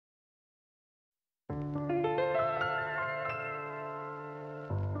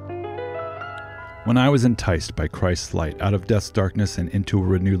When I was enticed by Christ's light out of death's darkness and into a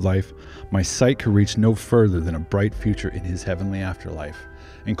renewed life, my sight could reach no further than a bright future in his heavenly afterlife.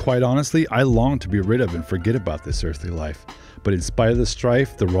 And quite honestly, I longed to be rid of and forget about this earthly life. But in spite of the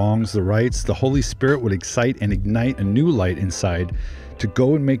strife, the wrongs, the rights, the Holy Spirit would excite and ignite a new light inside to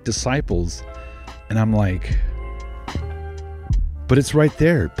go and make disciples. And I'm like, but it's right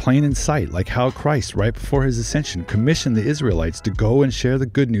there, plain in sight, like how Christ, right before his ascension, commissioned the Israelites to go and share the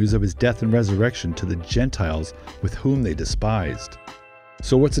good news of his death and resurrection to the Gentiles with whom they despised.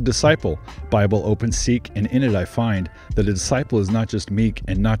 So what's a disciple? Bible open, seek, and in it I find that a disciple is not just meek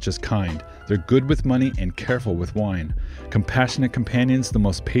and not just kind. They're good with money and careful with wine. Compassionate companions, the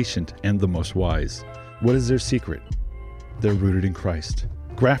most patient and the most wise. What is their secret? They're rooted in Christ,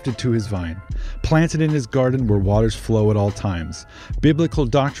 grafted to his vine, planted in his garden where waters flow at all times. Biblical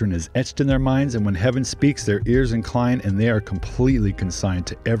doctrine is etched in their minds, and when heaven speaks, their ears incline, and they are completely consigned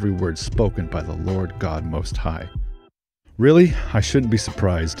to every word spoken by the Lord God Most High. Really, I shouldn't be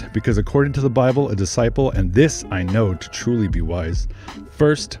surprised, because according to the Bible, a disciple, and this I know to truly be wise,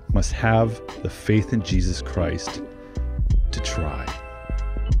 first must have the faith in Jesus Christ to try.